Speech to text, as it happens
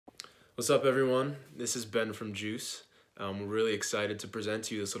What's up, everyone? This is Ben from Juice. We're really excited to present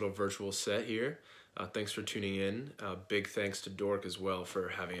to you this little virtual set here. Thanks for tuning in. Big thanks to DORK as well for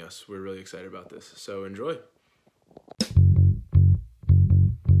having us. We're really excited about this, so enjoy.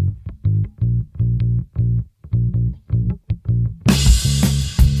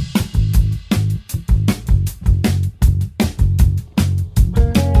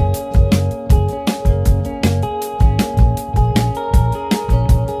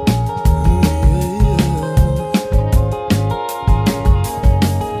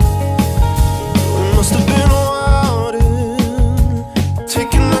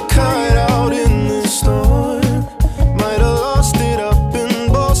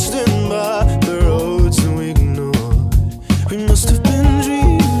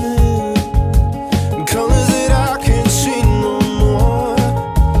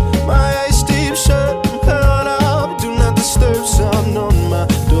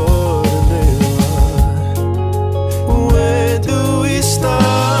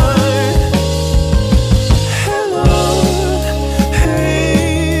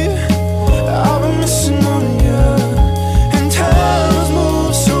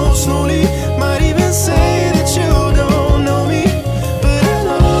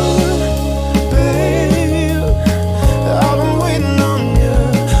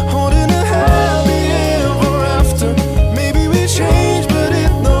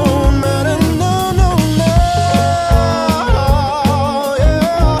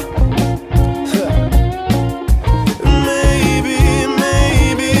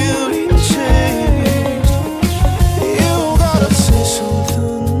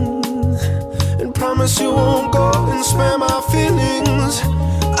 You won't go and spare my feelings.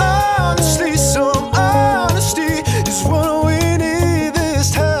 Honestly, some honesty is what we need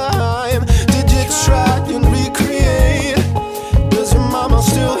this time. Did you try and recreate? Does your mama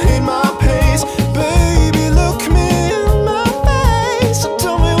still hate my pace? Baby, look me in my face. So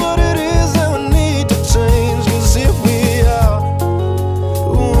tell me what it is that we need to change. 'Cause if we are,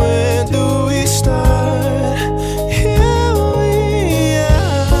 where do we start? Here we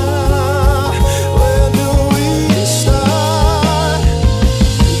are. Where do we start?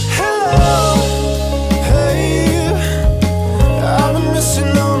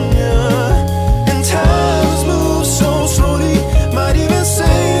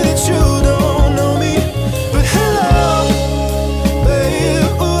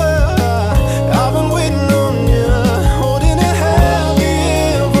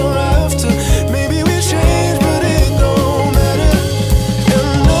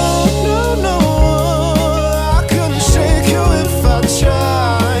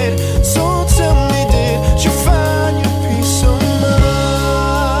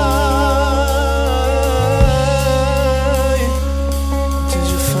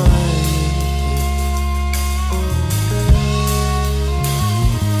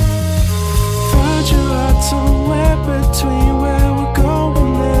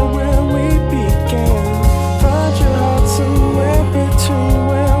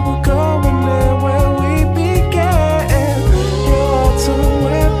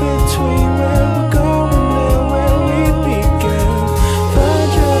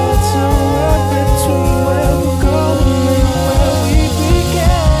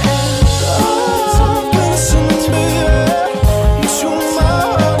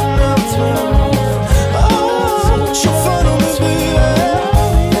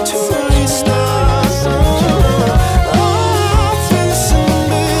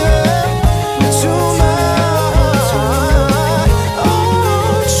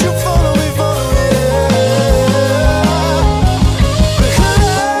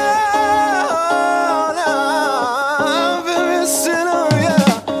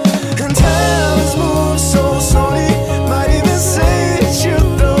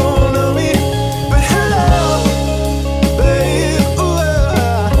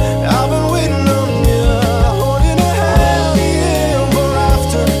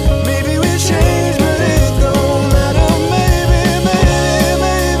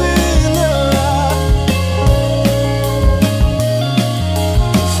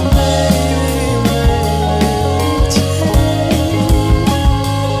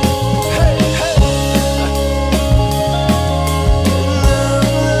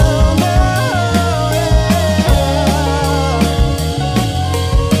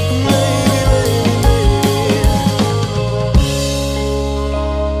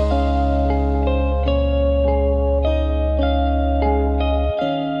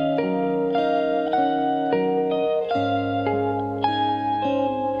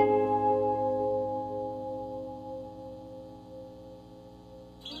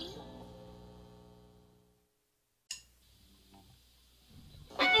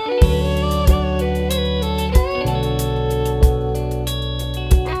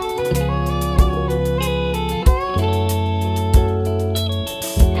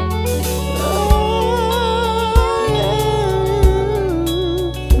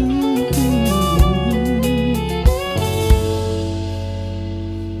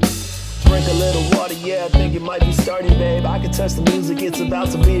 touch the music, it's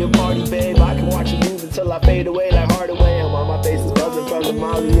about to be a party, babe. I can watch you move until I fade away like Hardaway. I'm on my face is buzzing from the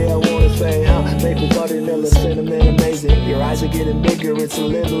Molly, yeah, I wanna say, maple butter, vanilla, cinnamon, amazing. Your eyes are getting bigger, it's a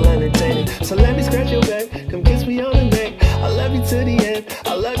little entertaining. So let me scratch your back, come kiss me on the neck. I love you to the end,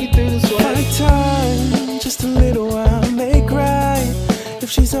 I love you through the sweat. Like time, just a little while, make right.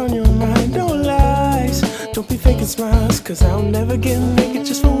 If she's on your mind, no lies. Don't be faking smiles, cause I'll never get naked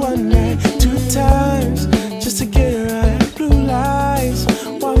just for one night. 2 times, just to get it right. Blue lies,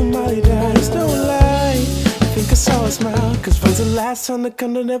 while Molly dies, don't lie. I think I saw a smile, cause when's the last time the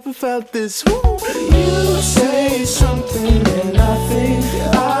kind never felt this? Woo. You say something and I think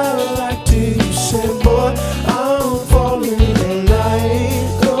I liked it. You said, boy, I'm falling and I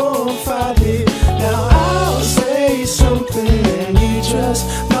ain't gon' fight it. Now I'll say something and you just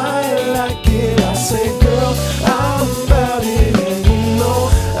might like it. I say, girl, I'm about it and you know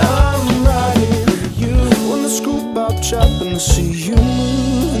I'm riding with you. When the scoop up chopping to see you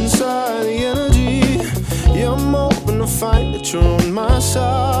move inside the energy, yeah, I'm open to fight that you're on my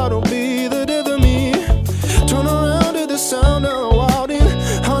side. Don't be the death of me. Turn around to the sound of the wild in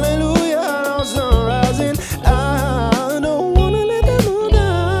hallelujah, now sun rising. I don't wanna let them all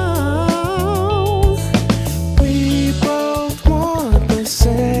down. We both want the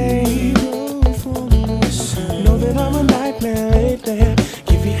same. Know that I'm a nightmare lately.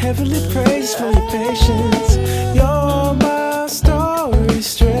 Give you heavenly praise for your patience. You're my story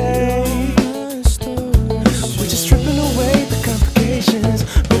straight. We're just stripping away the complications.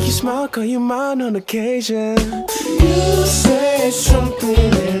 Make you smile, call you mine on occasion. You say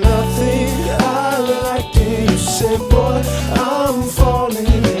something and I think I liked it. You said, boy, I'm falling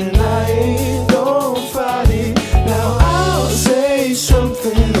and I ain't gon' fight it. Now I'll say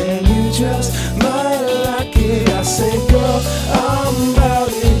something and you just might like it. I say, girl, I'm about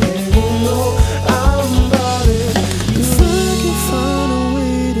it and you know I'm about it. If I can find a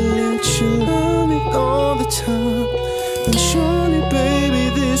way to let you love me all the time, then surely, baby,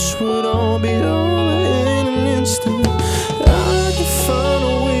 this would all be over in an instant. I can find a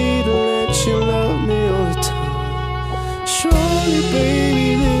way to let you love me all the time. Surely, baby,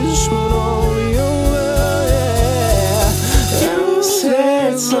 this would all be over, yeah. You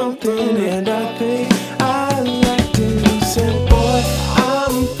said something and I think I liked it. You said, boy,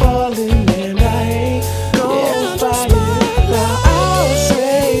 I'm falling and I ain't gon' fight it. Now I'll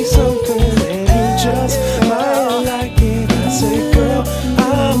say something and you just might like it. I say, girl,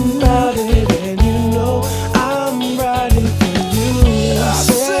 I'm about it and you know I'm riding for you. I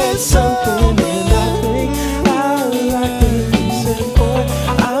said something and I think I like it. You said, boy,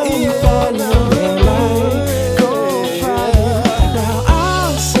 I'm falling and I ain't gon' fight it. Now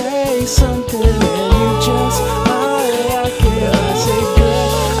I'll say something and you just might like it. I say, girl,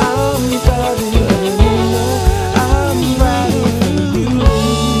 I'm about it and you know I'm riding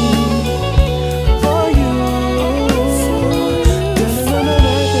for you.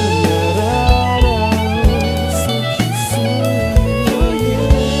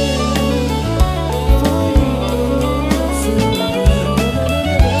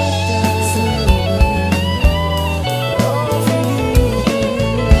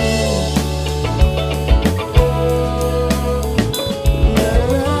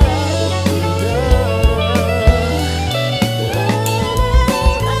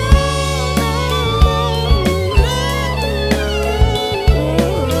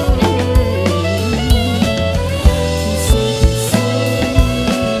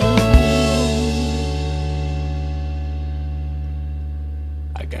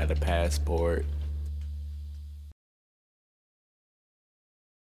 I got a passport.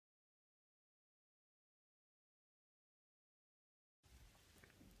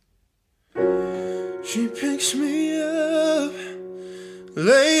 She picks me up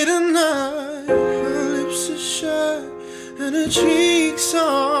late at night. Her lips are shy and her cheeks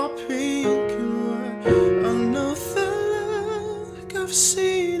are pink and white. I know that look, I've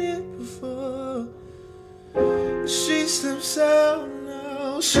seen it before. She steps out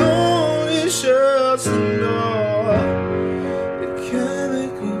now, slowly shuts the door. The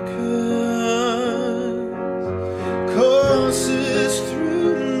chemical cut courses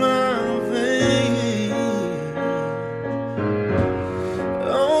through my veins.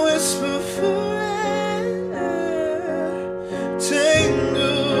 A whisper forever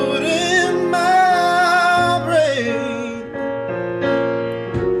tangled in my brain.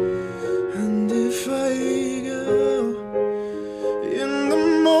 And if I go in the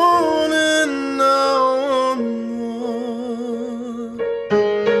morning, I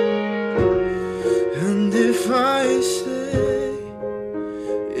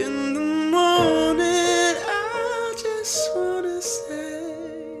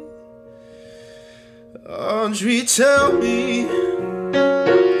Audrey, tell me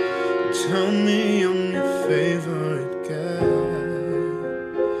I'm your favorite guy.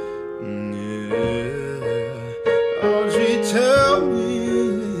 Yeah. Audrey, tell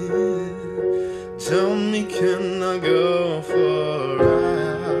me, can I go for a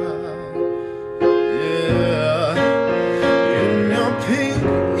ride? Yeah, in your pink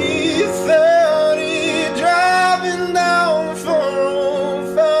E30, driving down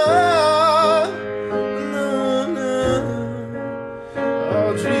 405. No, no.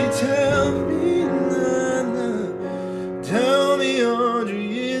 Audrey, tell me,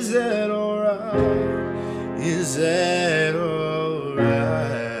 Audrey, is that alright? Is that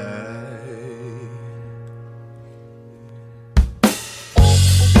alright?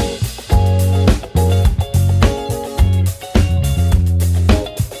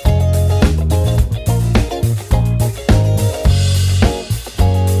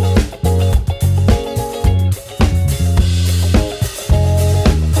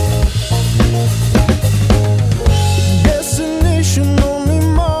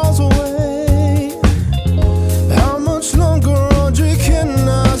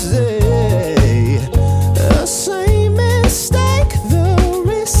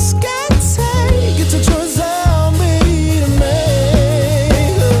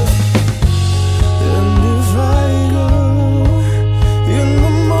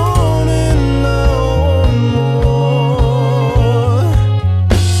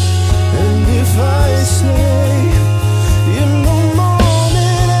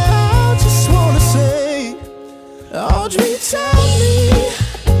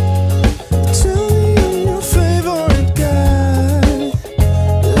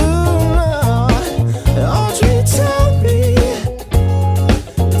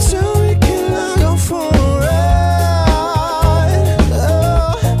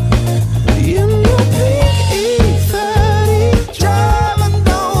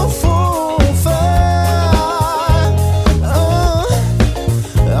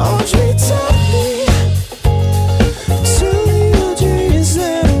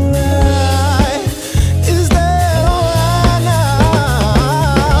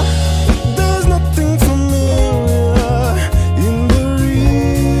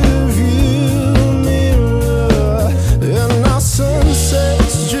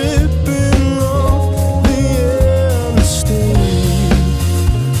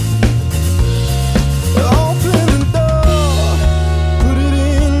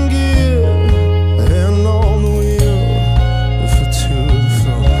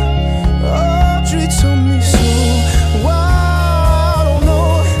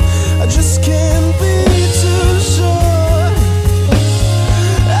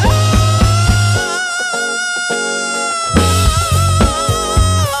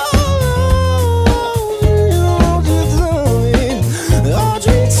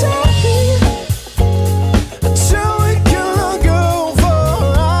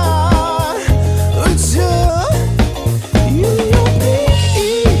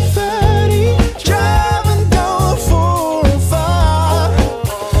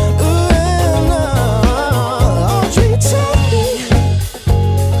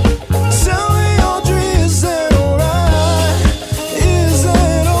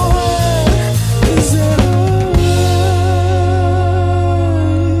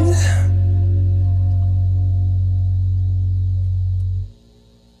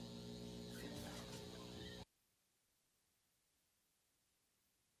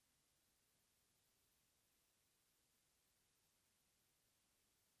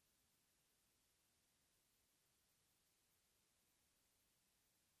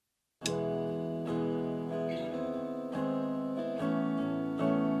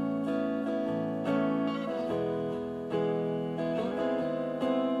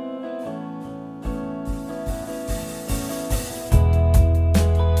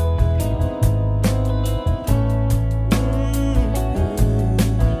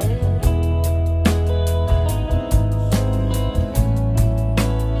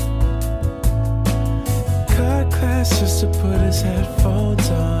 Just to put his headphones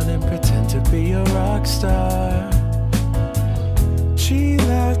on and pretend to be a rock star. She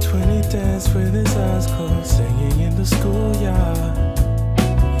laughed when he danced with his eyes closed, singing in the schoolyard.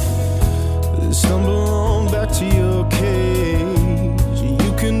 Stumble on back to your cage.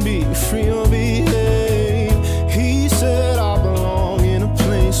 You can be free or behave. He said I belong in a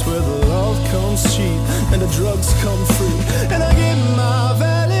place where the love comes cheap and the drugs come free. And I get my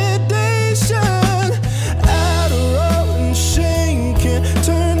validation.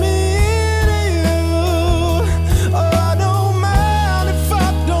 Turn me into you. Oh, I don't mind if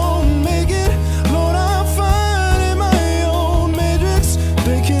I don't make it. Lord, I'm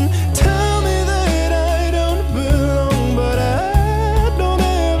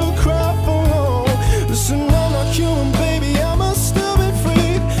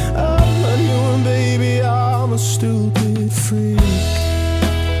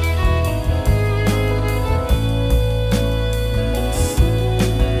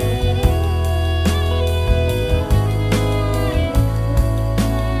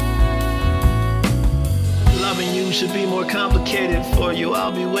room should be more complicated for you.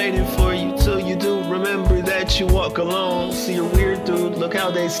 I'll be waiting for you till you do. Remember that you walk alone. See you're weird, dude. Look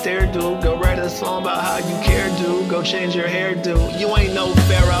how they stare, dude. Go write a song about how you care, dude. Go change your hair, dude. You ain't no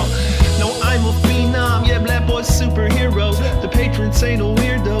pharaoh. No, I'm a phenom. Yeah, black boy superhero. The patrons ain't no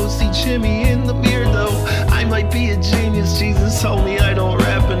weirdo. See Jimmy in the mirror, though. I might be a genius. Jesus told me I don't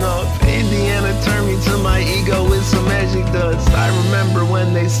rap enough. Indiana turned me to my ego with some magic dust. I remember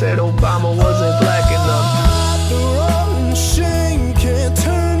when they said Obama wasn't black enough. The rolling shame can't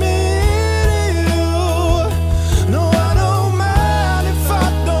turn me into you. No, I don't mind if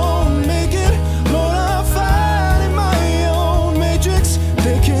I don't make it. Lord, I'm finding my own matrix.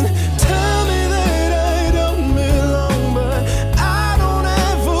 They can tell me that I don't belong, but I don't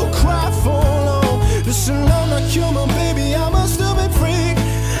ever cry for long. Listen, I'm not human, baby, I'm a stupid freak.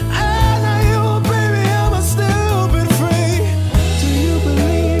 I'm not human, baby, I'm a stupid freak. Do you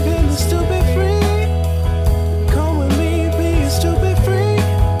believe in the stupid freak? Come with me, be a stupid freak.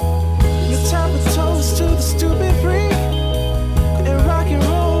 Let's have a toast to the stupid freak and rock and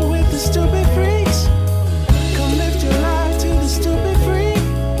roll with the stupid freaks. Come lift your life to the stupid freak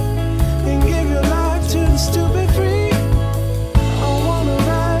and give your life to the stupid freak. I wanna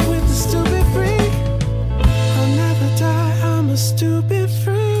ride with the stupid freak. I'll never die, I'm a stupid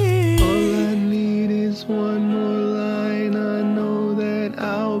freak. All I need is one more line. I know that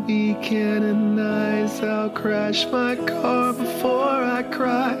I'll be canonized. I'll crash my car before I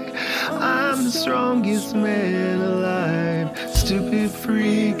cry. I'm the strongest man alive. Stupid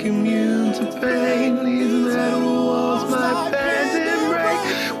freak, immune to pain. These metal walls, my bed didn't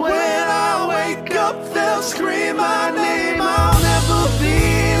break. When I wake up, they'll scream my name. I'll never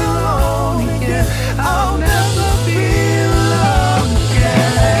be alone again. I'll never be alone again.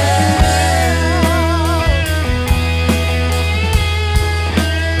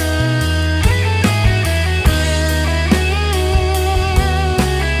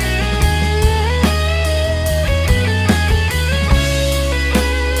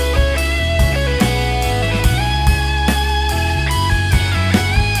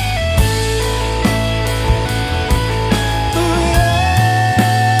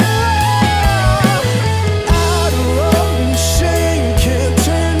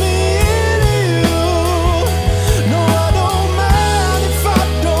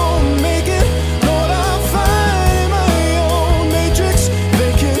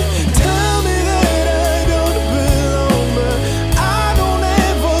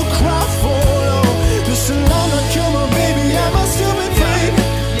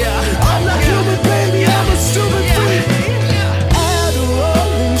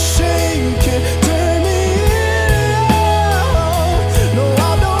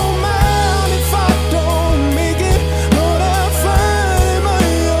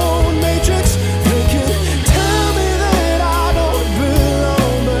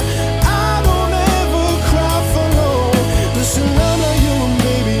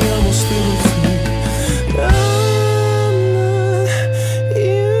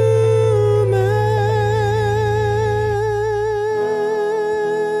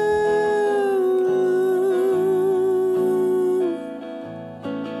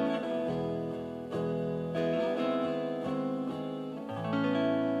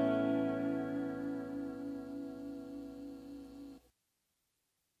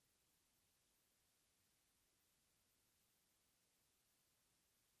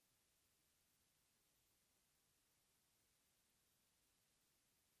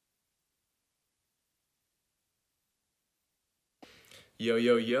 Yo,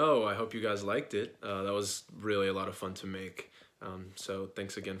 yo, yo, I hope you guys liked it. That was really a lot of fun to make. So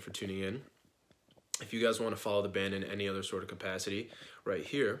thanks again for tuning in. If you guys want to follow the band in any other sort of capacity, right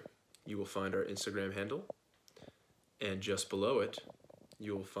here, you will find our Instagram handle. And just below it,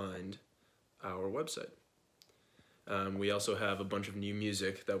 you will find our website. We also have a bunch of new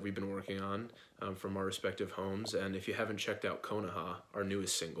music that we've been working on from our respective homes. And if you haven't checked out Konoha, our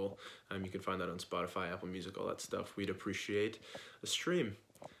newest single, you can find that on Spotify, Apple Music, all that stuff. We'd appreciate a stream.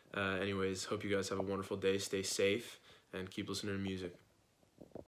 Anyways, hope you guys have a wonderful day. Stay safe and keep listening to music.